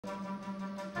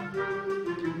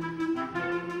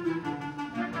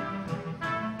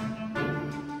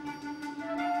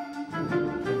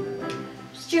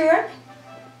Stuart,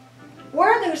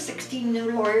 where are those 16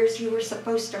 new lawyers you were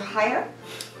supposed to hire?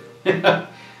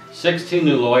 16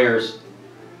 new lawyers.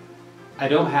 I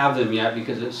don't have them yet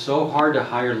because it's so hard to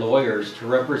hire lawyers to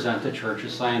represent the Church of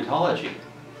Scientology.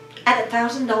 At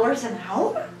 $1,000 an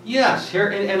hour? Yes, here,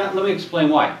 and let me explain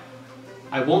why.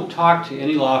 I won't talk to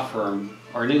any law firm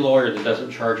or any lawyer that doesn't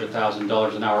charge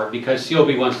 $1,000 an hour because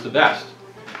COB wants the best.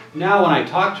 Now when I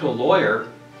talk to a lawyer,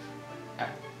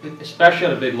 especially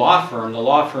at a big law firm, the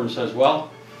law firm says,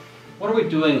 well, what are we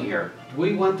doing here? Do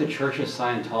we want the Church of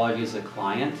Scientology as a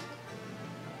client?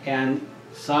 And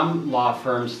some law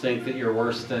firms think that you're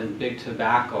worse than big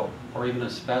tobacco or even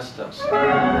asbestos.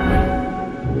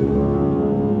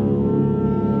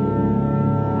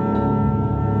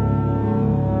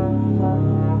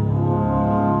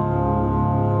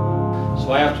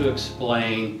 So I have to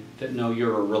explain that no,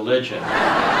 you're a religion.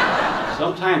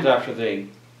 Sometimes after they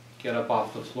get up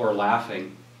off the floor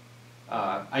laughing,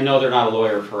 I know they're not a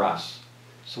lawyer for us.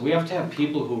 So we have to have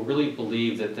people who really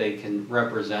believe that they can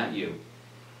represent you.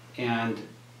 And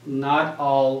not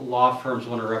all law firms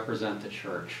want to represent the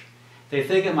church. They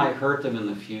think it might hurt them in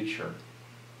the future.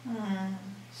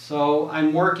 So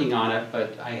I'm working on it,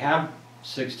 but I have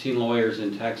 16 lawyers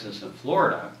in Texas and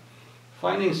Florida.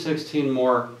 Finding 16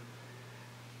 more,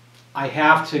 I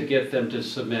have to get them to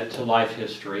submit to life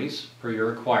histories per your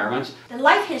requirements. The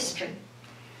life history.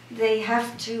 They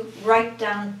have to write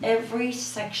down every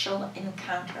sexual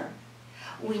encounter.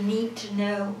 We need to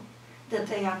know that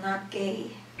they are not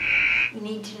gay. We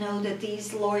need to know that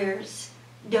these lawyers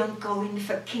don't go in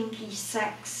for kinky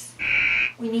sex.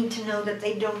 We need to know that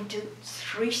they don't do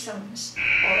threesomes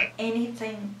or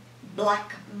anything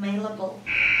blackmailable.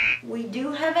 We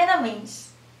do have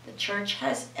enemies. The church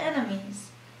has enemies.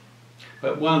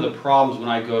 But one of the problems when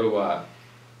I go to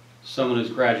someone who's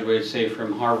graduated, say,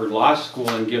 from Harvard Law School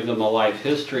and give them a life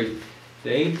history,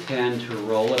 they tend to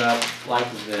roll it up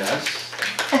like this.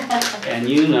 And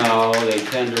you know, they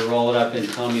tend to roll it up and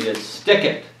tell me to stick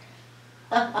it.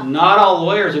 Not all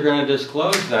lawyers are going to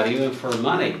disclose that, even for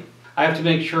money. I have to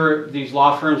make sure these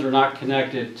law firms are not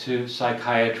connected to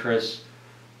psychiatrists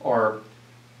or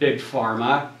big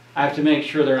pharma. I have to make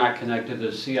sure they're not connected to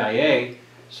the CIA.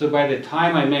 So by the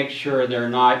time I make sure they're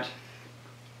not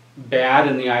bad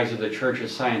in the eyes of the Church of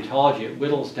Scientology, it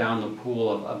whittles down the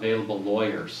pool of available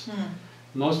lawyers.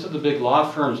 Most of the big law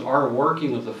firms are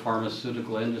working with the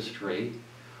pharmaceutical industry,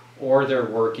 or they're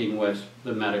working with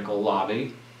the medical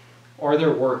lobby, or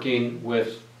they're working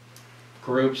with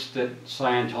groups that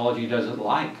Scientology doesn't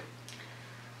like.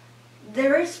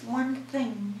 There is one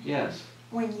thing. Yes.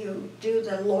 When you do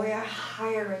the lawyer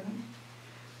hiring,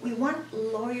 we want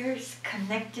lawyers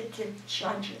connected to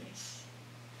judges.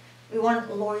 We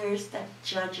want lawyers that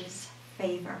judges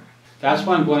favor. That's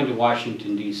why I'm going to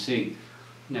Washington, D.C.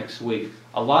 next week.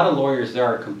 A lot of lawyers there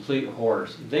are complete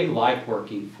whores. They like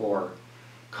working for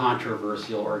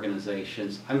controversial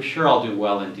organizations. I'm sure I'll do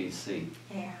well in D.C.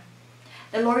 Yeah.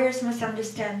 The lawyers must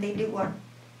understand they do what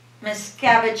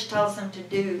Miscavige tells them to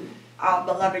do, our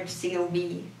beloved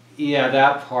COB. Yeah,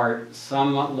 that part.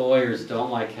 Some lawyers don't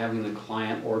like having the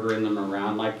client ordering them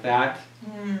around like that.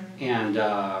 And,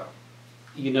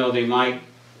 you know, they might,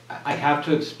 I have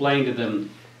to explain to them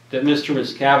that Mr.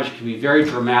 Miscavige can be very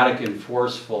dramatic and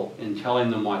forceful in telling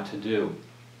them what to do.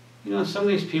 You know, some of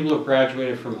these people have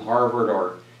graduated from Harvard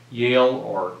or Yale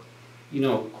or, you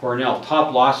know, Cornell,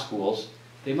 top law schools.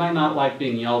 They might not like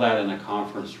being yelled at in a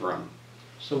conference room.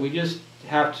 So we just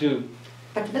have to...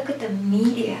 But look at the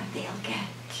media they'll get.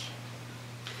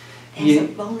 There's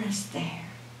a bonus there.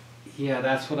 Yeah,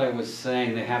 that's what I was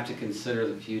saying. They have to consider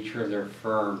the future of their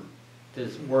firm.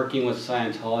 Does working with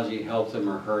Scientology help them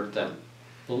or hurt them?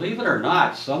 Believe it or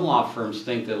not, some law firms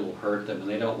think that it will hurt them and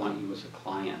they don't want you as a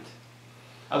client.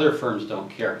 Other firms don't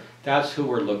care. That's who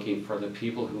we're looking for, the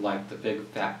people who like the big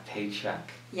fat paycheck.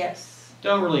 Yes.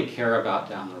 Don't really care about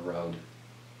down the road.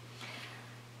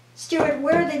 Stuart,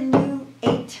 where are the new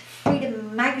 8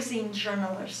 Freedom Magazine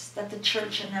journalists that the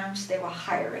church announced they were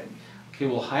hiring? Okay,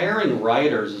 well, hiring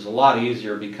writers is a lot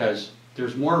easier because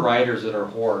there's more writers that are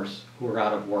whores who are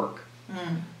out of work.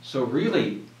 So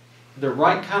really, the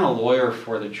right kind of lawyer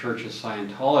for the Church of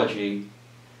Scientology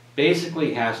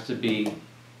basically has to be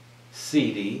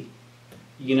seedy,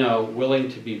 you know, willing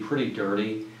to be pretty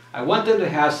dirty. I want them to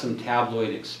have some tabloid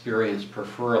experience,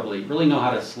 preferably, really know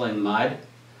how to sling mud.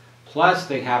 Plus,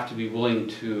 they have to be willing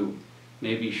to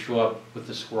maybe show up with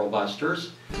the Squirrel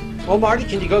Busters. Oh, Marty,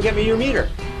 can you go get me your meter?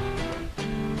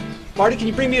 Marty, can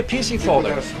you bring me a PC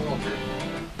folder?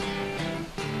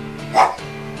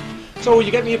 So will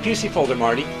you get me a PC folder,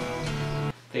 Marty?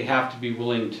 They have to be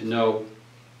willing to know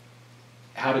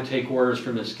how to take orders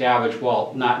from Miscavige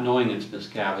while not knowing it's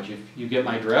Miscavige. If you get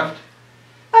my drift?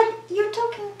 But you're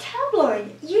talking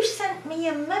tabloid. You sent me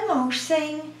a memo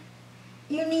saying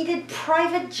you needed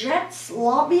private jets,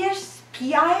 lobbyists,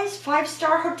 PIs,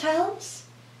 five-star hotels.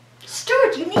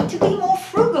 Stuart, you need to be more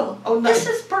frugal. Oh, no. This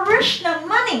is parishioner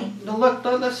money. No, look,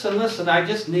 listen, I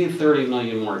just need $30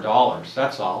 million more,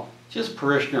 that's all. Just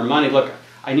parishioner money. Look,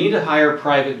 I need to hire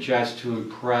private jets to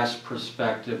impress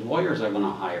prospective lawyers I want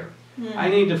to hire. I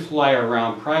need to fly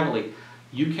around privately.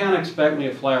 You can't expect me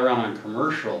to fly around on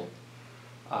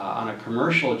a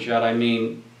commercial jet. I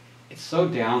mean, it's so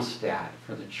downstat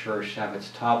for the church to have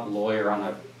its top lawyer on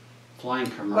a flying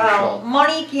commercial. Well,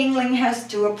 Monique Yingling has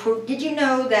to approve. Did you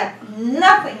know that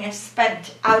nothing is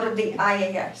spent out of the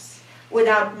IAS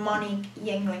without Monique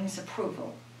Yingling's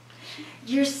approval?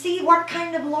 You see what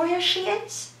kind of lawyer she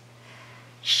is?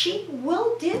 She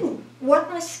will do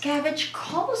what Miscavige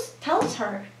tells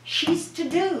her she's to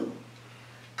do.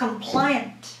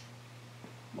 Compliant.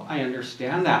 Well, I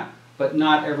understand that, but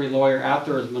not every lawyer out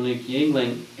there is Monique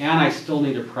Yingling, and I still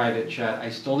need a private jet.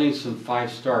 I still need some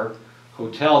five-star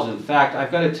hotels. In fact,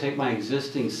 I've got to take my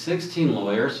existing 16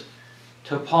 lawyers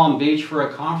to Palm Beach for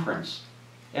a conference.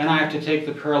 And I have to take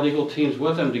the paralegal teams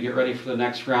with them to get ready for the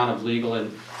next round of legal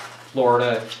in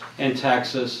Florida and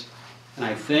Texas. And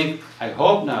I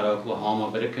hope not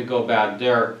Oklahoma, but it could go bad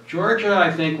there. Georgia,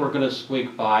 I think we're going to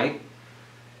squeak by.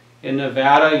 In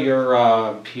Nevada,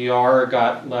 your PR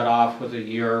got let off with a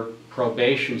year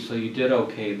probation, so you did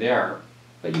okay there.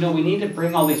 But you know, we need to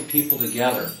bring all these people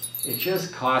together. It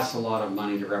just costs a lot of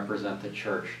money to represent the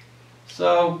church.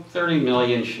 So 30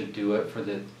 million should do it for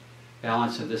the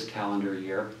balance of this calendar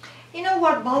year. You know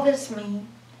what bothers me?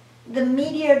 The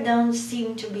media don't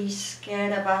seem to be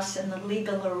scared of us in the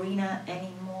legal arena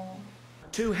anymore.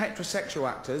 Two heterosexual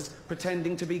actors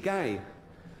pretending to be gay.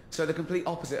 So the complete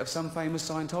opposite of some famous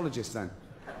Scientologist then.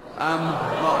 What?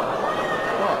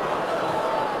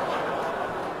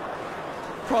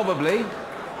 Probably.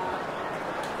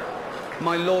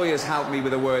 My lawyers helped me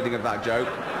with the wording of that joke.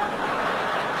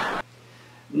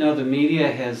 No, the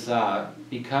media has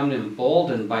become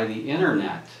emboldened by the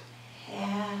internet.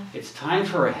 Yeah. It's time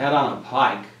for a head on a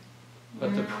pike.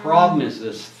 But the problem is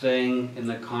this thing in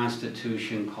the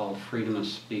Constitution called freedom of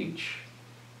speech.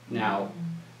 Now,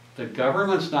 the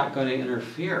government's not going to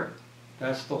interfere.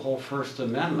 That's the whole First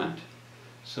Amendment.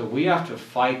 So we have to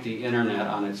fight the internet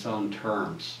on its own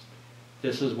terms.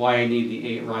 This is why I need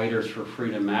the 8 writers for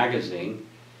Freedom Magazine.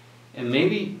 And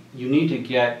maybe you need to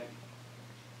get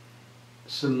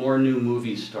some more new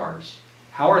movie stars.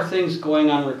 How are things going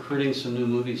on recruiting some new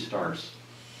movie stars?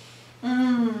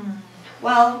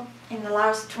 Well, in the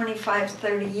last 25,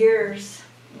 30 years,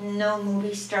 no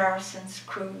movie star since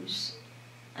Cruise,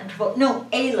 and no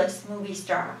A-list movie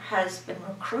star has been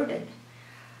recruited.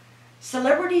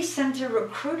 Celebrity Center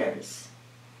recruiters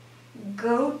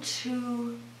go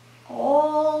to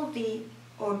all the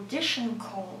audition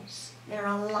calls. There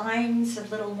are lines of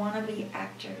little wannabe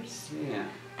actors. Yeah.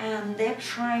 And they're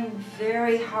trying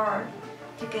very hard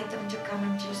to get them to come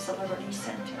into Celebrity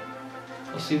Center.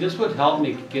 Well, see, this would help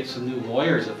me get some new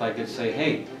lawyers if I could say,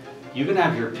 hey, you can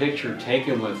have your picture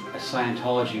taken with a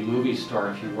Scientology movie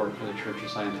star if you work for the Church of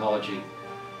Scientology.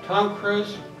 Tom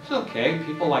Cruise, it's okay.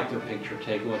 People like their picture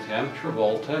taken with him.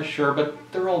 Travolta, sure, but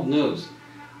they're old news.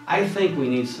 I think we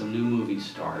need some new movie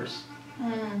stars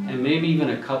and maybe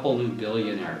even a couple new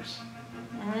billionaires.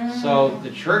 So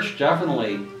the church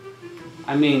definitely,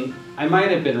 I mean, I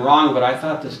might have been wrong, but I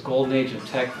thought this golden age of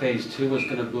tech phase 2 was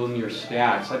going to boom your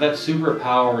stats. I thought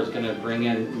superpower was going to bring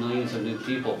in millions of new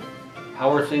people.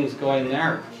 How are things going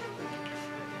there?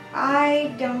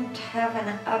 I don't have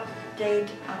an update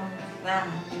on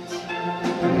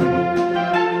that.